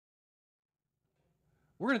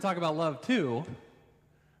We're going to talk about love too,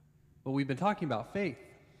 but we've been talking about faith.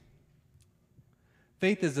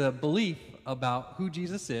 Faith is a belief about who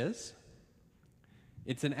Jesus is.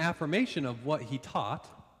 It's an affirmation of what he taught.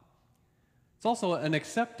 It's also an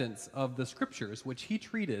acceptance of the scriptures, which he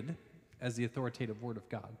treated as the authoritative word of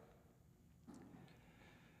God.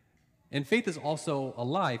 And faith is also a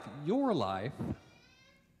life, your life,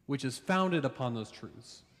 which is founded upon those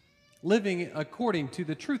truths, living according to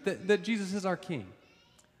the truth that Jesus is our King,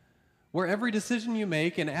 where every decision you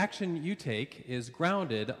make and action you take is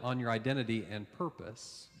grounded on your identity and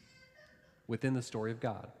purpose within the story of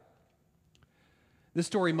God. This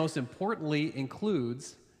story most importantly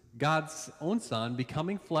includes God's own Son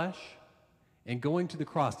becoming flesh and going to the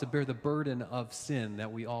cross to bear the burden of sin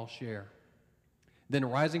that we all share, then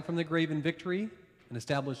rising from the grave in victory and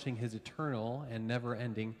establishing his eternal and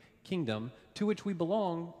never-ending kingdom to which we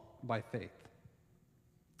belong by faith.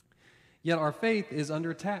 Yet our faith is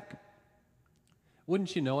under attack.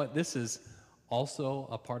 Wouldn't you know it, this is also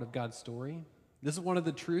a part of God's story. This is one of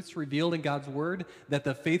the truths revealed in God's word, that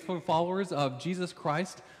the faithful followers of Jesus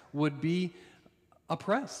Christ would be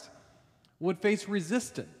oppressed, would face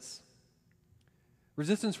resistance.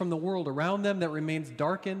 Resistance from the world around them that remains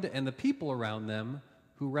darkened and the people around them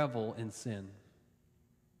who revel in sin,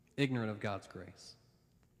 ignorant of God's grace.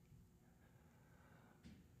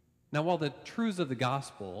 Now, while the truths of the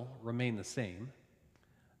gospel remain the same,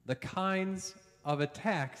 the kinds of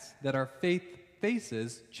attacks that our faith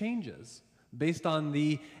faces changes based on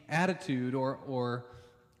the attitude or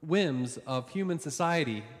whims of human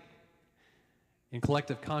society and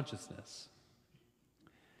collective consciousness.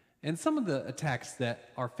 And some of the attacks that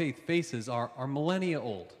our faith faces are millennia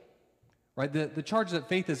old. Right? The charge that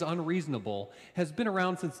faith is unreasonable has been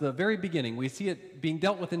around since the very beginning. We see it being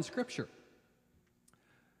dealt with in Scripture.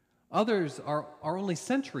 Others are only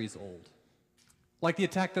centuries old, like the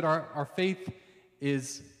attack that our faith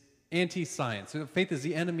is anti-science. Faith is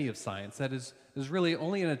the enemy of science. That is really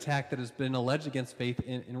only an attack that has been alleged against faith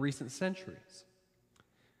in recent centuries.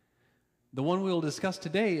 The one we will discuss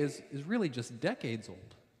today is really just decades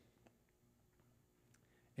old.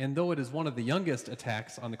 And though it is one of the youngest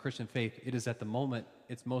attacks on the Christian faith, it is at the moment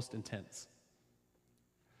its most intense.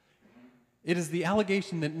 It is the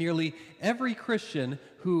allegation that nearly every Christian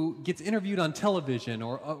who gets interviewed on television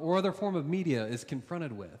or other form of media is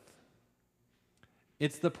confronted with.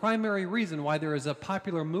 It's the primary reason why there is a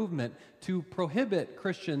popular movement to prohibit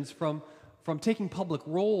Christians from taking public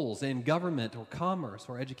roles in government or commerce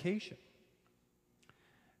or education.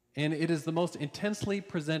 And it is the most intensely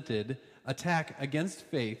presented attack against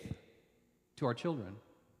faith to our children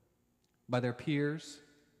by their peers,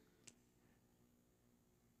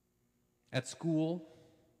 at school,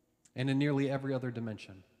 and in nearly every other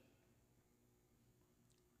dimension.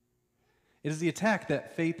 It is the attack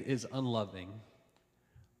that faith is unloving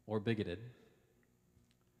or bigoted,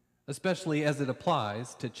 especially as it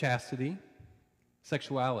applies to chastity,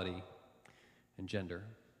 sexuality, and gender.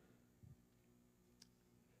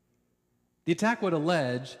 The attack would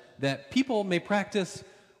allege that people may practice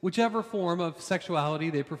whichever form of sexuality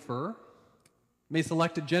they prefer, may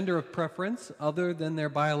select a gender of preference other than their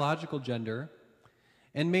biological gender,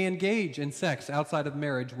 and may engage in sex outside of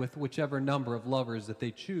marriage with whichever number of lovers that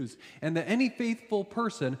they choose, and that any faithful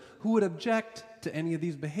person who would object to any of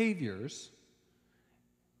these behaviors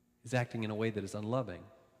is acting in a way that is unloving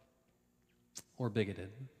or bigoted.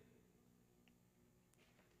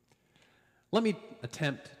 Let me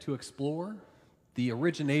attempt to explore the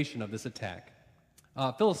origination of this attack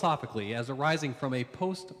philosophically as arising from a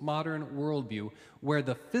postmodern worldview where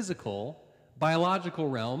the physical, biological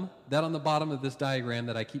realm, that on the bottom of this diagram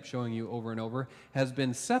that I keep showing you over and over, has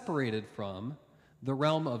been separated from the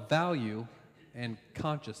realm of value and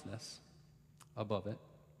consciousness above it.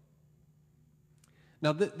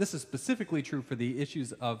 Now, this is specifically true for the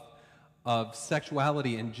issues of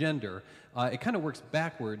sexuality and gender. It kind of works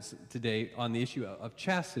backwards today on the issue of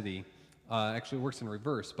chastity. Actually, it works in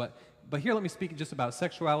reverse. But here, let me speak just about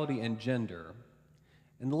sexuality and gender.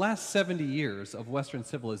 In the last 70 years of Western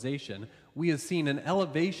civilization, we have seen an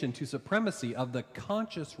elevation to supremacy of the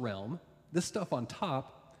conscious realm, this stuff on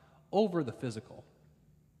top, over the physical,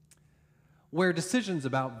 where decisions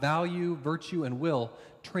about value, virtue, and will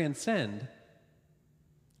transcend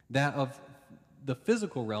that of the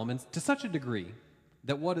physical realm, and to such a degree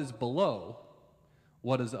that what is below,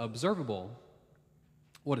 what is observable,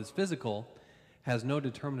 what is physical, has no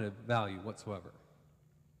determinative value whatsoever.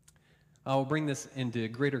 I will bring this into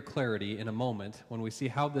greater clarity in a moment when we see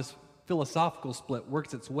how this philosophical split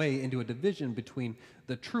works its way into a division between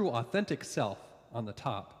the true authentic self on the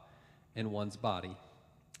top and one's body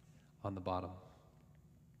on the bottom.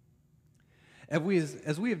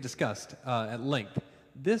 As we have discussed at length,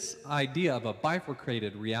 this idea of a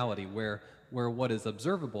bifurcated reality where what is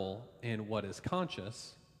observable and what is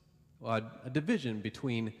conscious, a division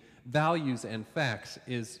between values and facts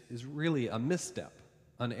is really a misstep,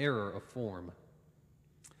 an error of form.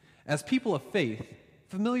 As people of faith,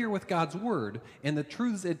 familiar with God's Word and the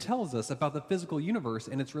truths it tells us about the physical universe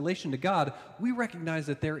and its relation to God, we recognize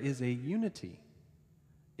that there is a unity,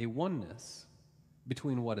 a oneness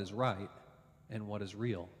between what is right and what is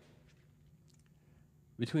real,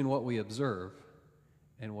 between what we observe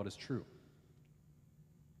and what is true.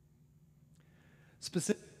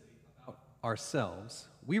 Specifically about ourselves,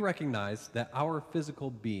 we recognize that our physical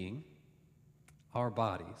being, our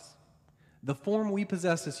bodies, the form we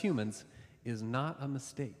possess as humans, is not a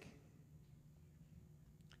mistake.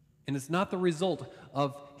 And it's not the result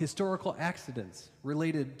of historical accidents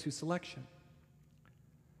related to selection,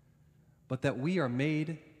 but that we are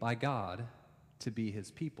made by God to be His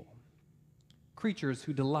people, creatures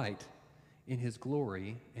who delight in His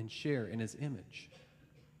glory and share in His image.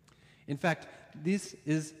 In fact, this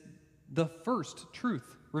is the first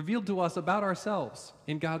truth revealed to us about ourselves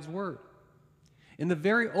in God's Word. In the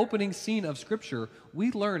very opening scene of Scripture,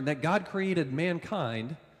 we learn that God created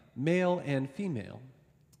mankind, male and female,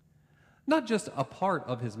 not just a part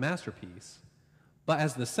of His masterpiece, but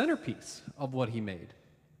as the centerpiece of what He made,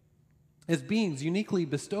 as beings uniquely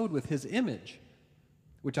bestowed with His image,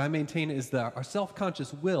 which I maintain is our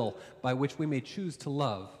self-conscious will by which we may choose to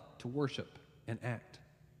love, to worship, and act.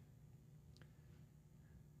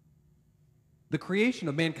 The creation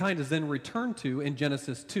of mankind is then returned to in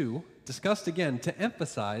Genesis 2, discussed again to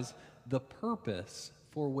emphasize the purpose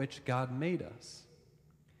for which God made us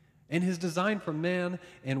and His design for man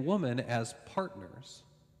and woman as partners,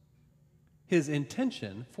 His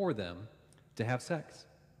intention for them to have sex.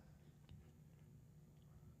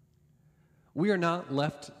 We are not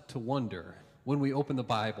left to wonder when we open the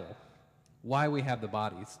Bible why we have the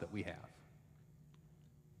bodies that we have.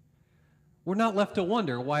 We're not left to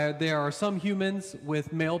wonder why there are some humans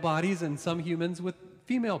with male bodies and some humans with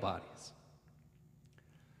female bodies.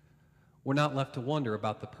 We're not left to wonder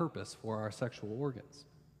about the purpose for our sexual organs.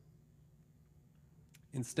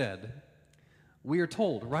 Instead, we are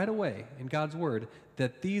told right away in God's Word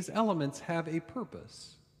that these elements have a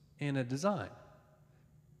purpose and a design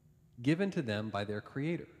given to them by their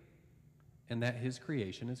Creator, and that His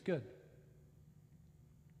creation is good.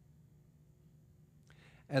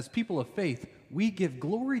 As people of faith, we give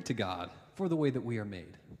glory to God for the way that we are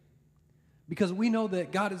made, because we know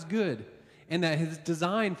that God is good and that His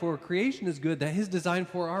design for creation is good, that His design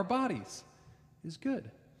for our bodies is good.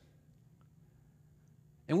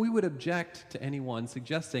 And we would object to anyone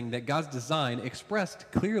suggesting that God's design,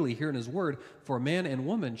 expressed clearly here in His Word, for man and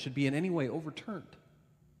woman should be in any way overturned.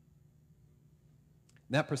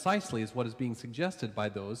 That precisely is what is being suggested by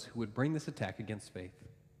those who would bring this attack against faith.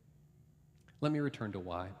 Let me return to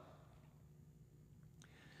why.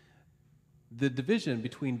 The division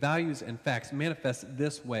between values and facts manifests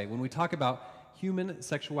this way. When we talk about human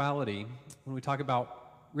sexuality, when we talk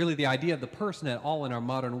about really the idea of the person at all in our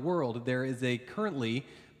modern world, there is a currently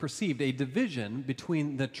perceived a division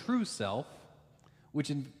between the true self,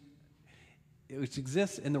 which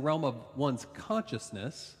exists in the realm of one's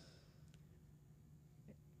consciousness,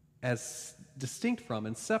 as distinct from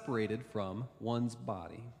and separated from one's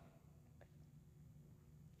body.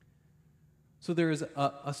 So there is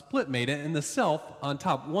a split made, and the self on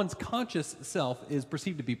top, one's conscious self, is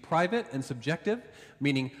perceived to be private and subjective,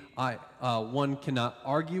 meaning one cannot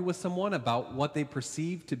argue with someone about what they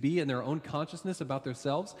perceive to be in their own consciousness about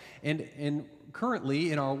themselves. And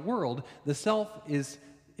currently in our world, the self is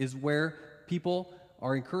where people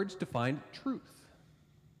are encouraged to find truth.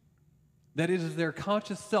 That it is their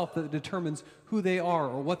conscious self that determines who they are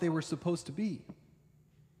or what they were supposed to be.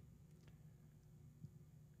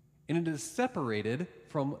 And it is separated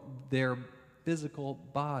from their physical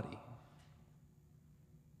body.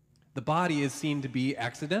 The body is seen to be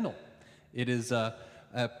accidental. It is a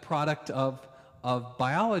product of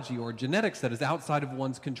biology or genetics that is outside of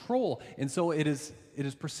one's control. And so it is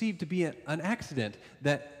perceived to be an accident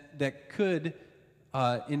that could,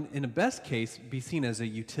 in a best case, be seen as a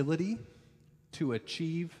utility to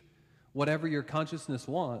achieve whatever your consciousness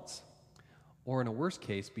wants, or in a worst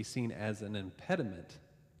case, be seen as an impediment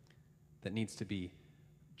that needs to be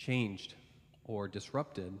changed or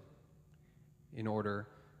disrupted in order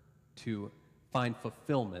to find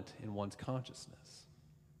fulfillment in one's consciousness.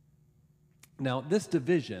 Now, this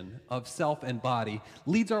division of self and body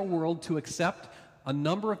leads our world to accept a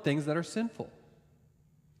number of things that are sinful.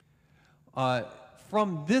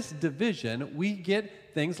 From this division, we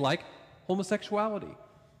get things like homosexuality,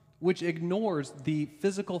 which ignores the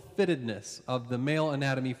physical fittedness of the male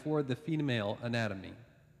anatomy for the female anatomy.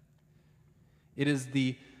 It is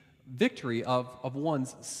the victory of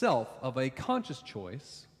one's self, of a conscious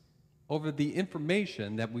choice over the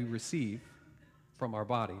information that we receive from our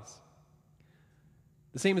bodies.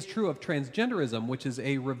 The same is true of transgenderism, which is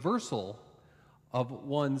a reversal of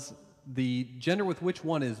the gender with which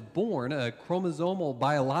one is born, a chromosomal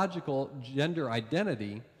biological gender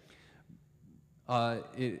identity,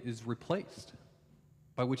 is replaced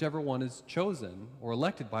by whichever one is chosen or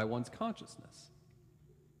elected by one's consciousness.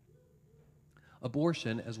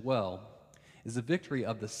 Abortion, as well, is a victory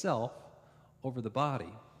of the self over the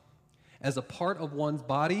body. As a part of one's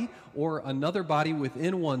body or another body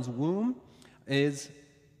within one's womb is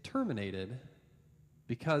terminated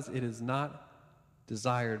because it is not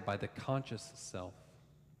desired by the conscious self.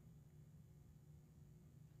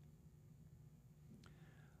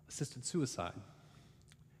 Assisted suicide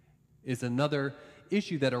is another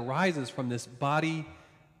issue that arises from this body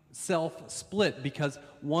self split, because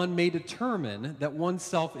one may determine that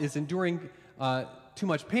oneself is enduring too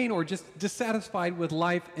much pain or just dissatisfied with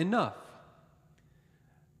life enough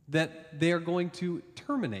that they are going to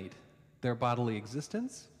terminate their bodily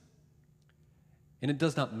existence. And it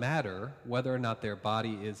does not matter whether or not their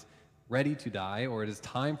body is ready to die or it is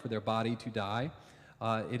time for their body to die.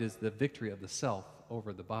 It is the victory of the self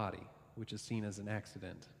over the body, which is seen as an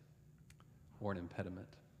accident or an impediment.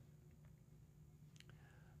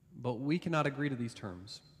 But we cannot agree to these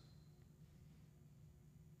terms.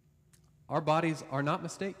 Our bodies are not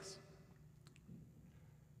mistakes.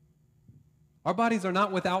 Our bodies are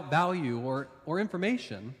not without value or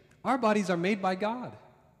information. Our bodies are made by God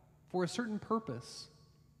for a certain purpose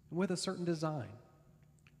and with a certain design.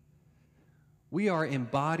 We are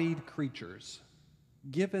embodied creatures,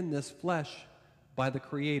 given this flesh by the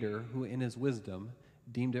Creator, who in his wisdom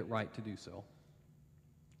deemed it right to do so.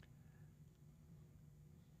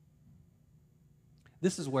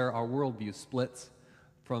 This is where our worldview splits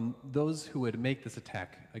from those who would make this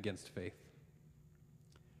attack against faith.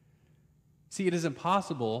 See, it is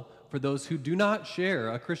impossible for those who do not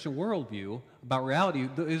share a Christian worldview about reality,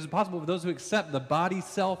 it is impossible for those who accept the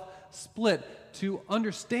body-self split to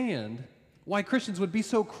understand why Christians would be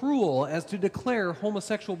so cruel as to declare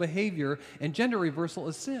homosexual behavior and gender reversal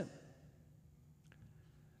as sin.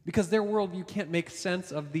 Because their worldview can't make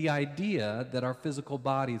sense of the idea that our physical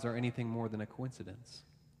bodies are anything more than a coincidence.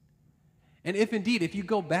 And if indeed, if you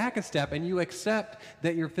go back a step and you accept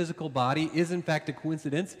that your physical body is in fact a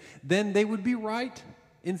coincidence, then they would be right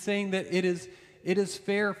in saying that it is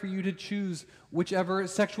fair for you to choose whichever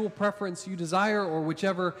sexual preference you desire or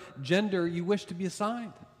whichever gender you wish to be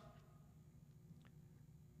assigned.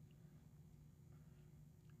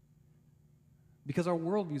 Because our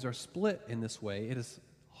worldviews are split in this way, it is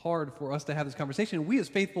hard for us to have this conversation. We as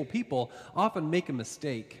faithful people often make a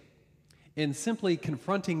mistake in simply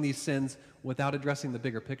confronting these sins without addressing the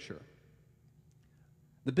bigger picture.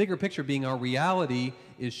 The bigger picture being our reality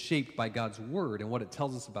is shaped by God's Word and what it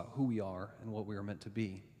tells us about who we are and what we are meant to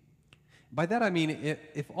be. By that I mean,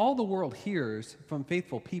 if all the world hears from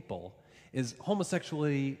faithful people is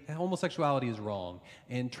homosexuality is wrong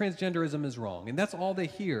and transgenderism is wrong, and that's all they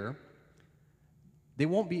hear, they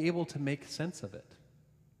won't be able to make sense of it.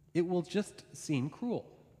 It will just seem cruel.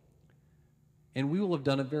 And we will have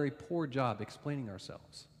done a very poor job explaining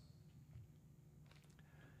ourselves.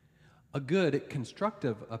 A good,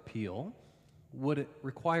 constructive appeal would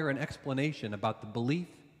require an explanation about the belief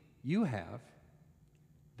you have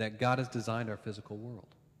that God has designed our physical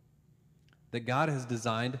world, that God has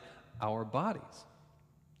designed our bodies,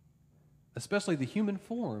 especially the human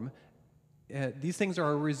form. These things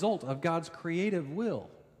are a result of God's creative will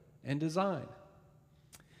and design.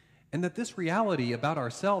 And that this reality about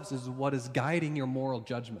ourselves is what is guiding your moral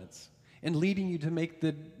judgments and leading you to make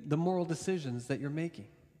the moral decisions that you're making.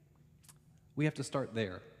 We have to start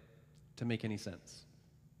there to make any sense.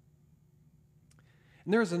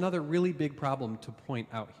 And there's another really big problem to point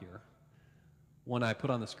out here, one I put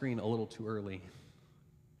on the screen a little too early.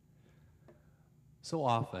 So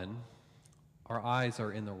often, our eyes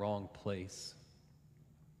are in the wrong place.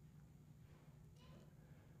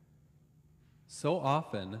 So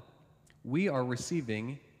often, we are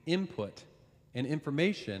receiving input and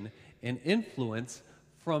information and influence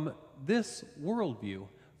from this worldview,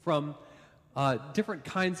 from different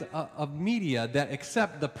kinds of media that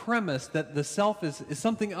accept the premise that the self is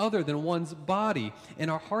something other than one's body,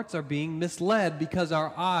 and our hearts are being misled because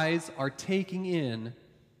our eyes are taking in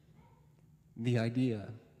the idea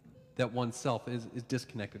that oneself is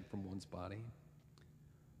disconnected from one's body.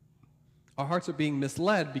 Our hearts are being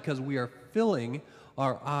misled because we are filling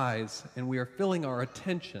our eyes and we are filling our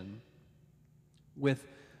attention with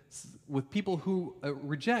people who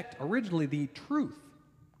reject originally the truth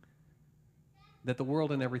that the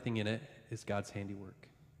world and everything in it is God's handiwork,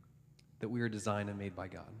 that we are designed and made by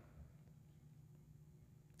God.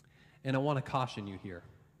 And I want to caution you here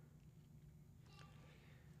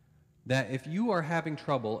that if you are having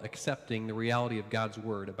trouble accepting the reality of God's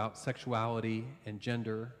word about sexuality and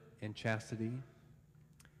gender and chastity,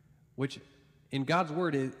 which in God's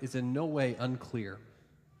word is in no way unclear,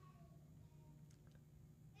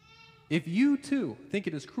 if you too think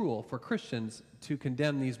it is cruel for Christians to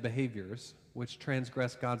condemn these behaviors which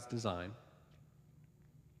transgress God's design,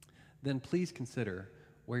 then please consider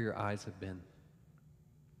where your eyes have been.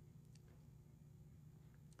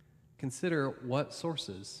 Consider what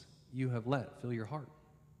sources you have let fill your heart.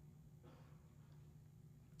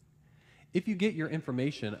 If you get your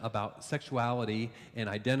information about sexuality and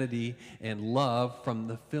identity and love from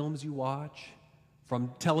the films you watch,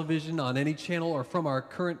 from television on any channel, or from our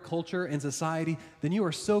current culture and society, then you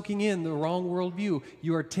are soaking in the wrong worldview.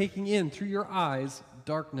 You are taking in, through your eyes,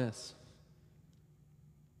 darkness.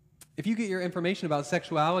 If you get your information about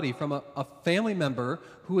sexuality from a family member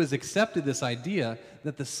who has accepted this idea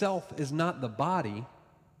that the self is not the body,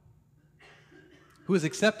 who has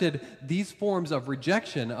accepted these forms of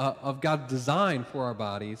rejection of God's design for our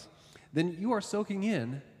bodies, then you are soaking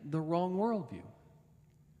in the wrong worldview.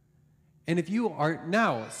 And if you are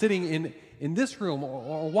now sitting in this room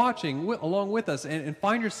or watching along with us and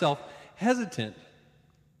find yourself hesitant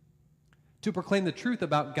to proclaim the truth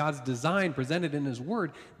about God's design presented in His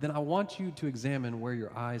Word, then I want you to examine where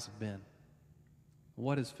your eyes have been.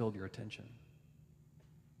 What has filled your attention?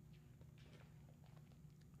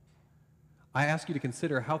 I ask you to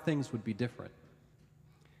consider how things would be different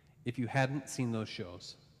if you hadn't seen those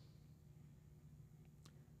shows.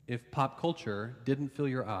 If pop culture didn't fill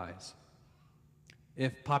your eyes.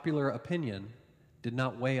 If popular opinion did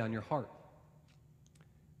not weigh on your heart.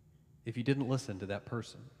 If you didn't listen to that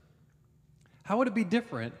person. How would it be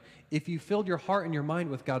different if you filled your heart and your mind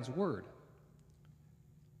with God's Word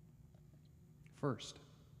first?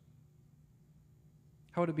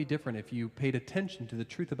 How would it be different if you paid attention to the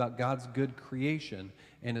truth about God's good creation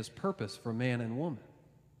and His purpose for man and woman?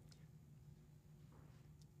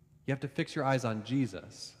 You have to fix your eyes on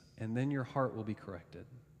Jesus, and then your heart will be corrected.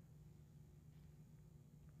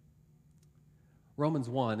 Romans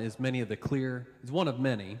 1 is one of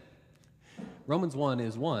many. Romans 1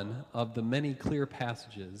 is one of the many clear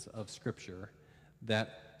passages of Scripture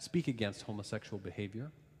that speak against homosexual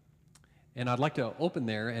behavior. And I'd like to open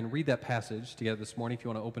there and read that passage together this morning if you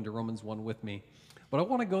want to open to Romans 1 with me. But I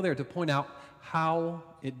want to go there to point out how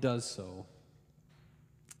it does so.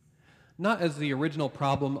 Not as the original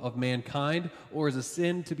problem of mankind or as a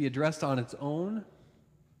sin to be addressed on its own,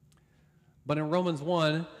 but in Romans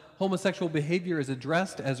 1, homosexual behavior is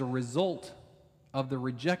addressed as a result of the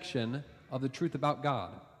rejection of the truth about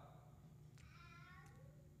God.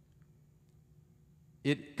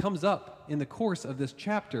 It comes up in the course of this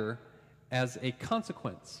chapter as a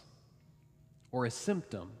consequence or a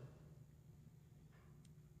symptom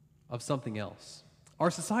of something else. Our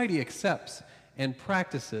society accepts and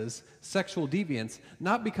practices sexual deviance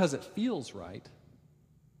not because it feels right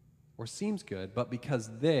or seems good, but because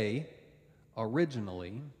they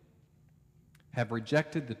originally have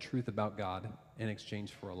rejected the truth about God in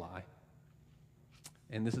exchange for a lie.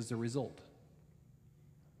 And this is the result.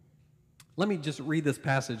 Let me just read this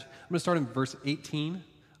passage. I'm going to start in verse 18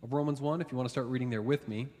 of Romans 1, if you want to start reading there with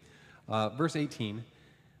me. Verse 18,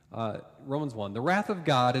 Romans 1. The wrath of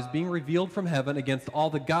God is being revealed from heaven against all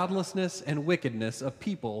the godlessness and wickedness of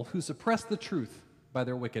people who suppress the truth by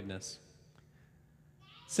their wickedness.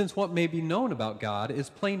 Since what may be known about God is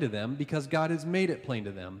plain to them because God has made it plain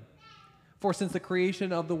to them. For since the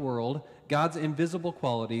creation of the world, God's invisible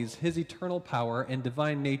qualities, His eternal power and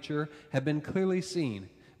divine nature have been clearly seen,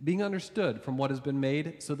 being understood from what has been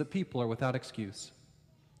made, so that people are without excuse.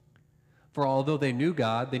 For although they knew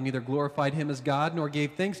God, they neither glorified Him as God nor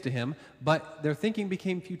gave thanks to Him, but their thinking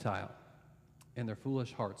became futile, and their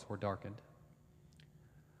foolish hearts were darkened.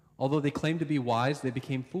 Although they claimed to be wise, they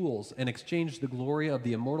became fools and exchanged the glory of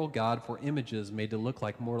the immortal God for images made to look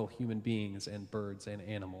like mortal human beings and birds and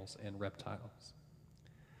animals and reptiles.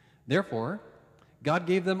 Therefore, God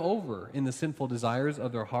gave them over in the sinful desires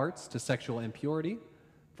of their hearts to sexual impurity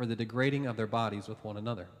for the degrading of their bodies with one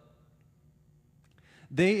another.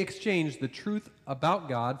 They exchanged the truth about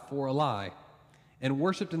God for a lie and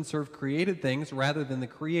worshiped and served created things rather than the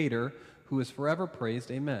Creator, who is forever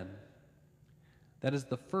praised. Amen. That is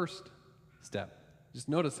the first step Just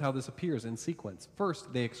notice how this appears in sequence.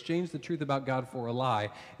 First, they exchange the truth about God for a lie,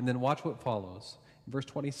 and then watch what follows. Verse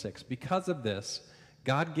 26, because of this,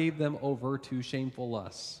 God gave them over to shameful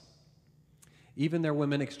lusts. Even their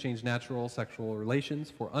women exchanged natural sexual relations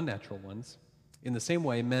for unnatural ones. In the same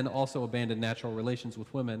way, men also abandoned natural relations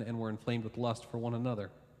with women and were inflamed with lust for one another.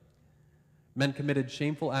 Men committed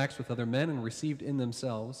shameful acts with other men and received in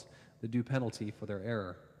themselves the due penalty for their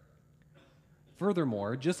error.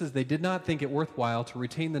 Furthermore, just as they did not think it worthwhile to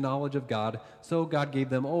retain the knowledge of God, so God gave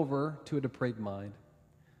them over to a depraved mind,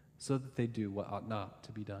 so that they do what ought not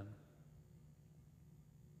to be done.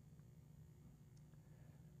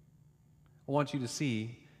 I want you to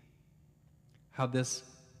see how this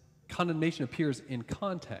condemnation appears in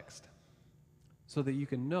context, so that you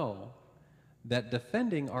can know that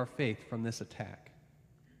defending our faith from this attack,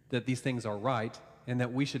 that these things are right, and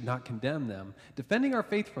that we should not condemn them, defending our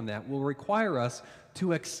faith from that will require us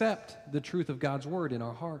to accept the truth of God's word in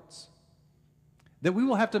our hearts. That we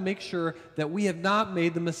will have to make sure that we have not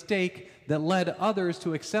made the mistake that led others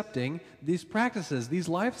to accepting these practices, these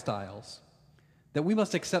lifestyles. That we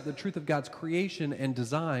must accept the truth of God's creation and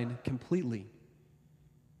design completely.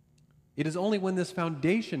 It is only when this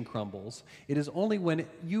foundation crumbles, it is only when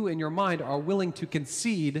you in your mind are willing to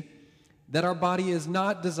concede that our body is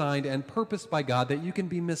not designed and purposed by God, that you can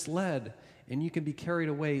be misled and you can be carried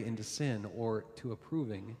away into sin or to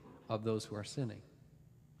approving of those who are sinning.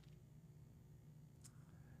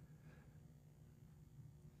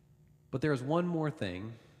 But there is one more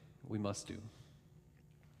thing we must do.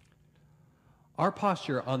 Our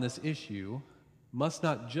posture on this issue must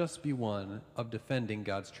not just be one of defending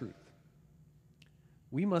God's truth.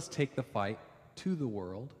 We must take the fight to the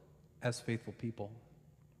world as faithful people.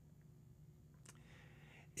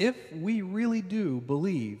 If we really do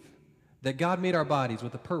believe that God made our bodies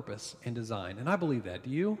with a purpose and design, and I believe that, do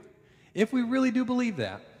you? If we really do believe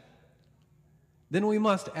that, then we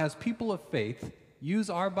must, as people of faith, use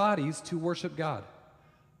our bodies to worship God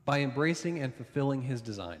by embracing and fulfilling His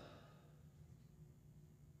design.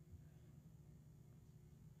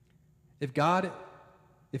 If God's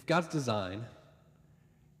design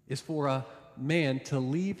is for a man to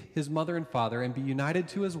leave his mother and father and be united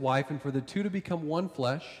to his wife and for the two to become one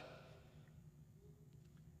flesh,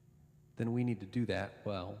 then we need to do that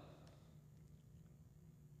well.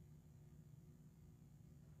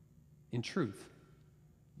 In truth,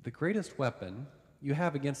 the greatest weapon you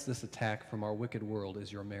have against this attack from our wicked world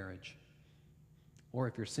is your marriage. Or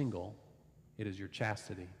if you're single, it is your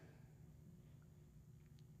chastity.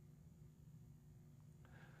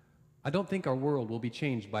 I don't think our world will be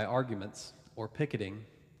changed by arguments or picketing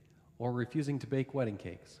or refusing to bake wedding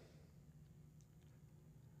cakes.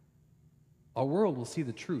 Our world will see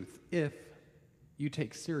the truth if you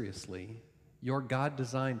take seriously your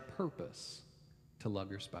God-designed purpose to love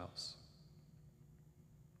your spouse.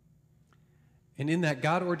 And in that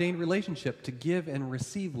God-ordained relationship, to give and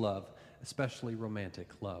receive love, especially romantic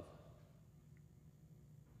love.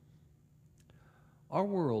 Our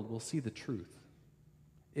world will see the truth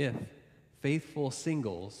if faithful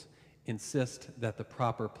singles insist that the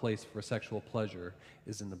proper place for sexual pleasure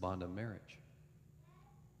is in the bond of marriage.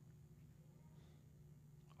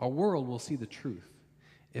 Our world will see the truth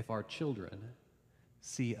if our children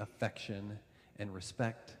see affection and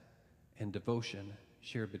respect and devotion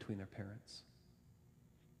shared between their parents.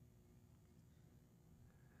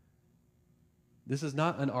 This is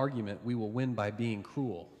not an argument we will win by being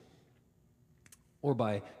cruel or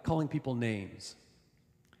by calling people names.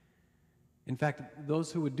 In fact,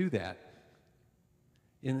 those who would do that,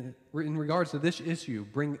 in regards to this issue,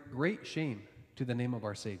 bring great shame to the name of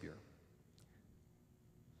our Savior.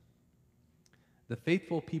 The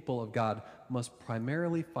faithful people of God must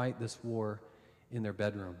primarily fight this war in their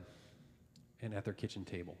bedroom and at their kitchen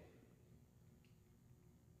table.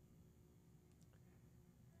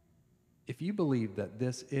 If you believe that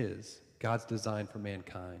this is God's design for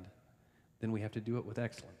mankind, then we have to do it with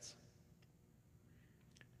excellence.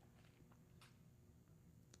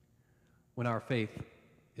 When our faith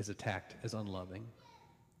is attacked as unloving,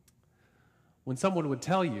 when someone would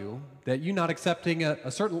tell you that you not accepting a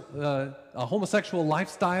certain homosexual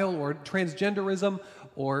lifestyle or transgenderism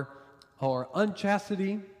or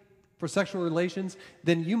unchastity for sexual relations,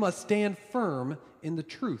 then you must stand firm in the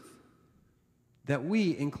truth that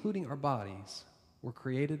we, including our bodies, were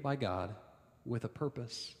created by God with a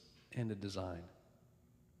purpose and a design.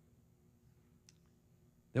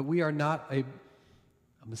 That we are not a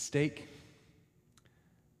mistake,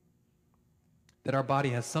 that our body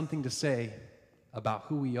has something to say about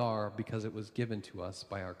who we are because it was given to us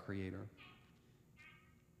by our Creator.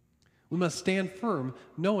 We must stand firm,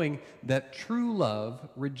 knowing that true love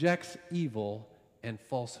rejects evil and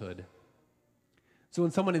falsehood. So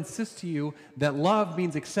when someone insists to you that love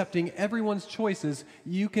means accepting everyone's choices,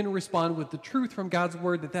 you can respond with the truth from God's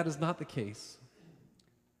word that that is not the case.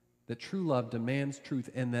 That true love demands truth,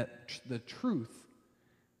 and that the truth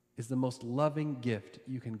is the most loving gift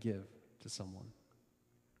you can give to someone.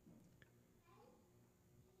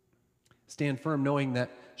 Stand firm knowing that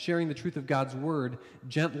sharing the truth of God's word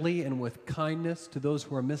gently and with kindness to those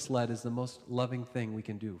who are misled is the most loving thing we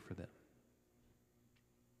can do for them.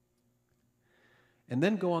 And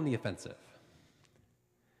then go on the offensive.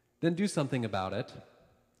 Then do something about it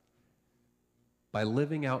by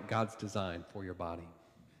living out God's design for your body.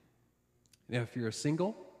 And if you're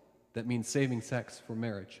single, that means saving sex for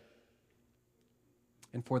marriage.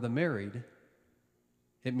 And for the married,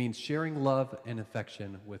 it means sharing love and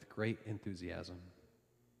affection with great enthusiasm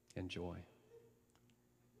and joy.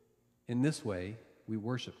 In this way, we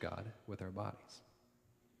worship God with our bodies.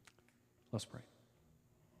 Let's pray.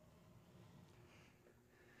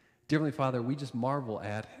 Dear Heavenly Father, we just marvel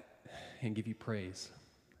at and give you praise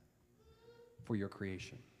for your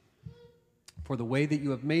creation, for the way that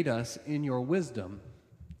you have made us in your wisdom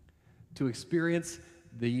to experience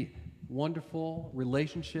the wonderful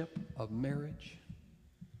relationship of marriage,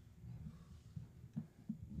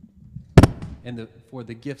 and for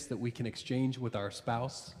the gifts that we can exchange with our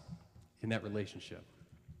spouse in that relationship.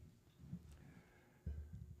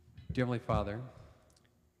 Dear Heavenly Father,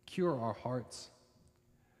 cure our hearts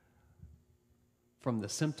from the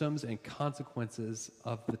symptoms and consequences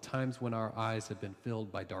of the times when our eyes have been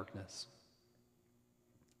filled by darkness.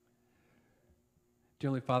 Dear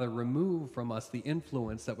Heavenly Father, remove from us the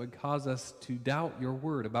influence that would cause us to doubt your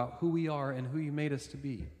word about who we are and who you made us to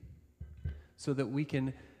be, so that we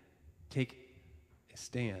can take a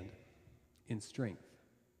stand in strength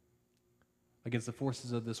against the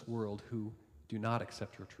forces of this world who do not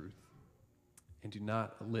accept your truth and do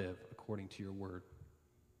not live according to your word.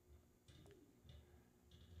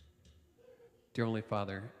 Dear Heavenly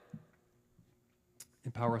Father,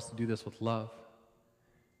 empower us to do this with love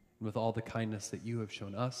and with all the kindness that you have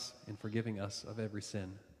shown us in forgiving us of every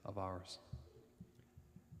sin of ours.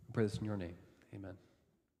 I pray this in your name. Amen.